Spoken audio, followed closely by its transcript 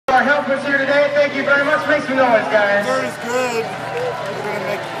our helpers here today. Thank you very much. Make some noise, guys. Bird is good.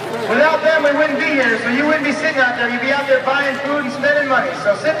 Without them, we wouldn't be here, so you wouldn't be sitting out there. You'd be out there buying food and spending money.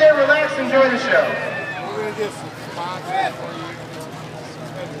 So sit there, relax, enjoy the show. We're going to get some spots for you.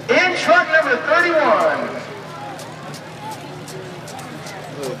 In truck number 31.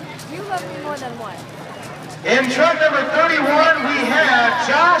 You love me more than one. In truck number 31, we have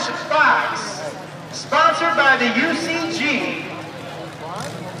Josh Fox, sponsored by the UCG.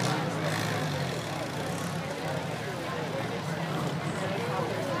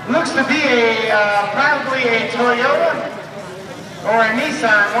 Looks to be probably a Toyota or a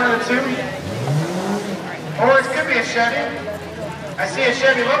Nissan, one of the two. Or it could be a Chevy. I see a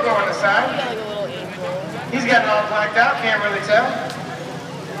Chevy logo on the side. He's got it all blacked out, can't really tell.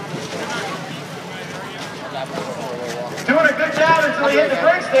 Doing a good job until he hit the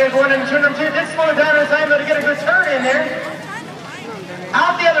brakes there, going into turn number 2. Did slow down in time to get a good turn in there.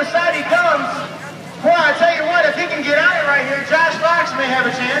 Out the other side he comes. Boy, I tell you what, if he can get on it right here, Josh Fox may have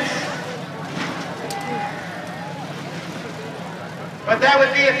a chance. But that would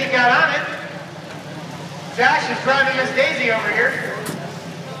be if he got on it. Josh is driving Miss Daisy over here.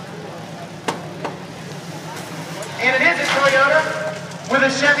 And it is a Toyota with a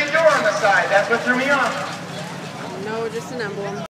Chevy door on the side. That's what threw me off. No, just an emblem.